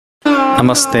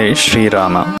Namaste Sri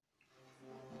Rama.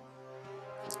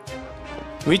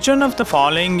 Which one of the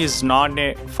following is not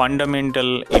a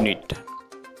fundamental unit?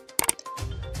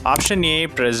 Option A,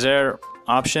 pressure.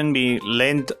 Option B,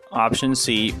 length. Option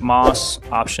C, mass.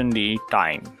 Option D,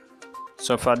 time.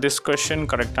 So for this question,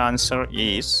 correct answer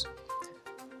is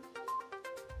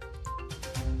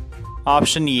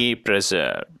option A,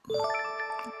 pressure.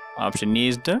 Option E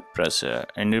is the pressure,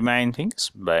 and remaining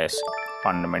things basic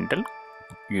fundamental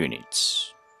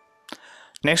units.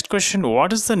 Next question,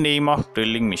 what is the name of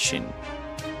drilling machine?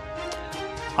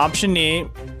 Option A,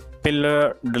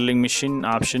 pillar drilling machine.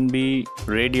 Option B,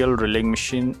 radial drilling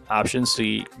machine. Option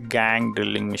C, gang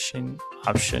drilling machine.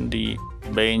 Option D,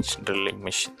 bench drilling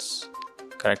machines.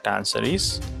 Correct answer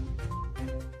is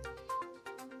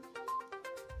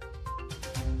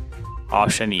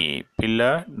option E,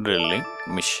 pillar drilling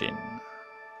machine.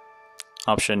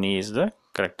 Option E is the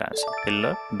correct answer,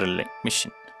 pillar drilling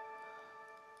machine.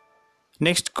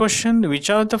 Next question,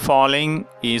 which of the following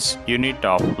is unit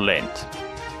of length?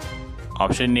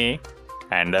 Option A,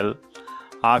 handle.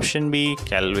 Option B,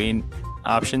 Kelvin.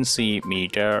 Option C,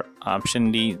 meter.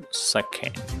 Option D,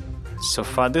 second. So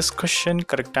for this question,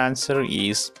 correct answer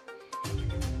is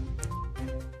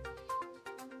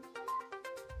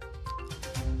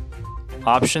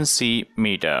option C,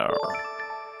 meter.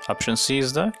 Option C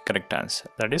is the correct answer,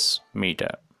 that is meter.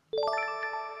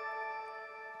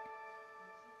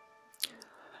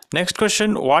 Next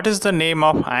question, what is the name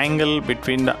of angle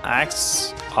between the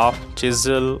axis of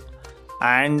chisel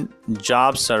and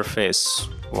job surface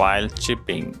while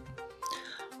chipping?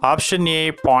 Option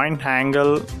A, point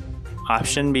angle.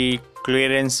 Option B,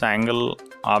 clearance angle.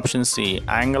 Option C,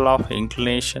 angle of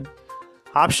inclination.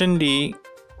 Option D,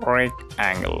 right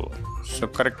angle. So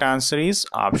correct answer is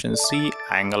option C,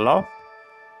 angle of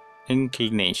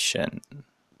inclination.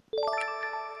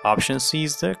 Option C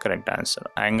is the correct answer,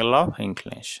 angle of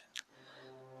inclination.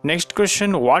 Next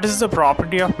question, what is the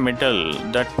property of metal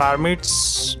that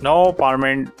permits no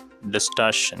permanent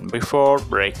distortion before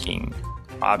breaking?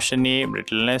 Option A,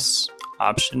 brittleness.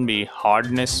 Option B,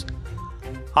 hardness.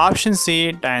 Option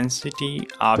C, tenacity.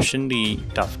 Option D,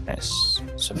 toughness.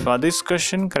 So for this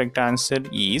question, correct answer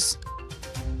is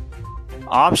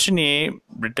option A,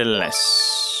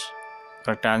 brittleness.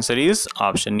 Correct answer is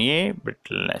option A,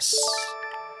 brittleness.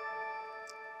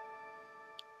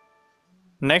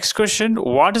 Next question,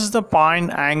 what is the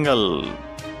point angle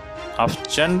of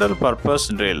general purpose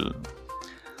drill?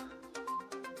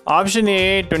 Option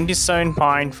A,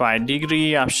 27.5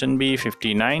 degree. Option B,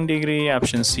 59 degree.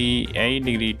 Option C, 8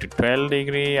 degree to 12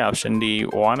 degree. Option D,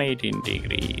 118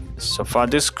 degree. So for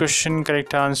this question,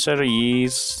 correct answer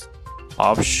is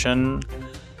option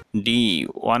D,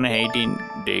 118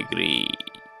 degree.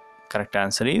 Correct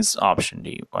answer is option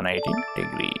D, 118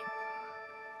 degree.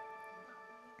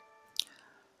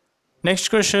 Next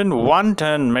question, 1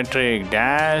 ton metric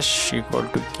dash equal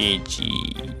to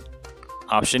kg.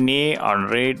 Option A,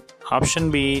 100. Option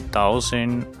B,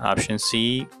 1000. Option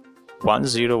C,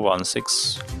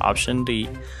 1016. Option D,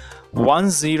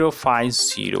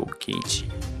 1050 kg.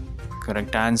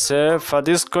 Correct answer for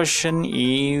this question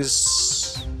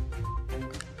is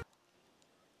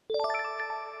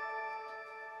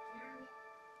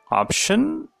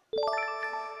option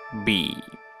B,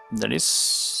 that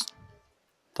is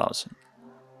 1000.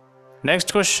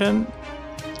 Next question,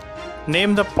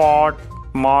 name the part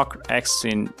marked X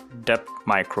in depth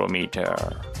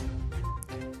micrometer.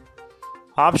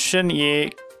 Option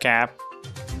A, cap.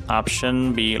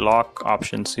 Option B, lock.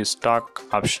 Option C, stock.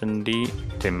 Option D,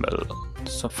 thimble.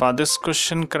 So for this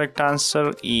question, correct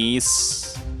answer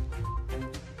is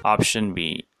option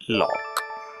B, lock.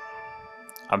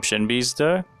 Option B is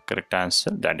the correct answer,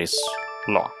 that is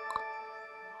lock.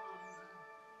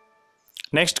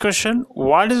 Next question,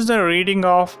 what is the reading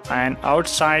of an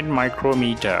outside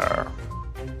micrometer?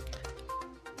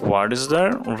 What is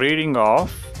the reading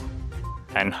of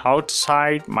an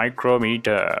outside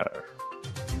micrometer?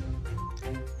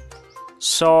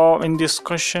 So in this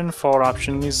question, 4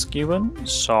 options is given.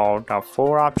 So out of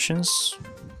 4 options,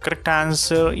 correct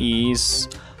answer is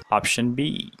option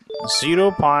B,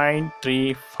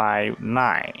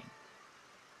 0.359.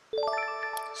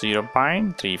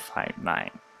 0.359.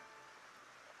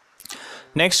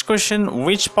 Next question,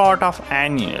 which part of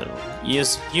annual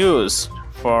is used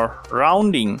for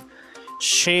rounding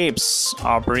shapes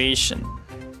operation?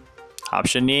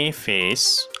 Option A,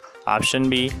 face. Option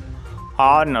B,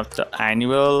 horn of the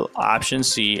annual. Option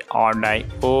C, or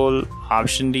dipole.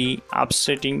 Option D,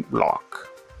 upsetting block.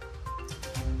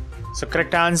 So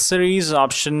correct answer is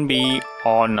option B,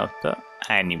 horn of the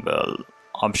annual.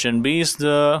 Option B is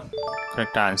the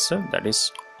correct answer, that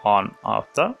is on of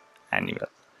the annual.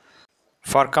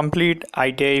 For complete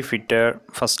ITI Fitter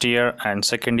first year and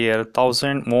second year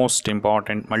 1000 most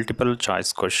important multiple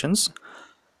choice questions,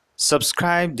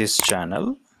 subscribe this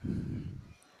channel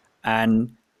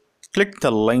and click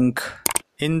the link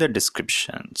in the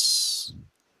descriptions.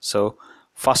 So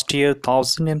first year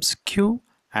 1000 MCQ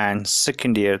and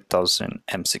second year 1000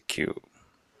 MCQ.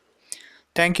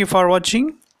 Thank you for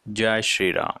watching. Jai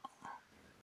Shri Ram.